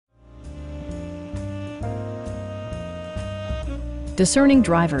Discerning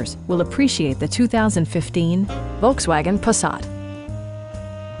drivers will appreciate the 2015 Volkswagen Passat.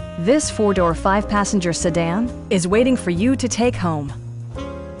 This four-door, five-passenger sedan is waiting for you to take home.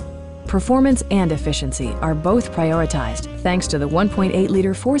 Performance and efficiency are both prioritized thanks to the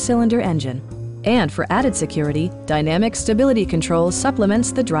 1.8-liter four-cylinder engine. And for added security, dynamic stability control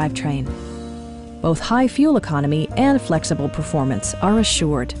supplements the drivetrain. Both high fuel economy and flexible performance are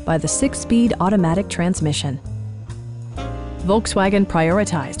assured by the 6-speed automatic transmission. Volkswagen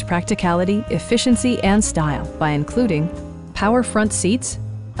prioritized practicality, efficiency, and style by including power front seats,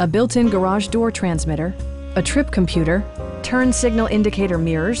 a built-in garage door transmitter, a trip computer, turn signal indicator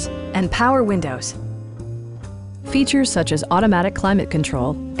mirrors, and power windows. Features such as automatic climate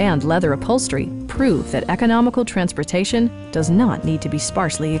control and leather upholstery prove that economical transportation does not need to be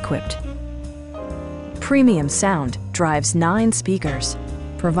sparsely equipped. Premium sound drives 9 speakers,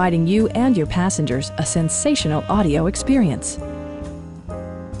 providing you and your passengers a sensational audio experience.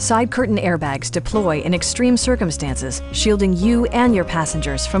 Side curtain airbags deploy in extreme circumstances, shielding you and your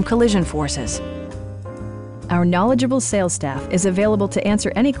passengers from collision forces. Our knowledgeable sales staff is available to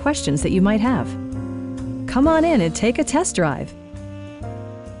answer any questions that you might have. Come on in and take a test drive.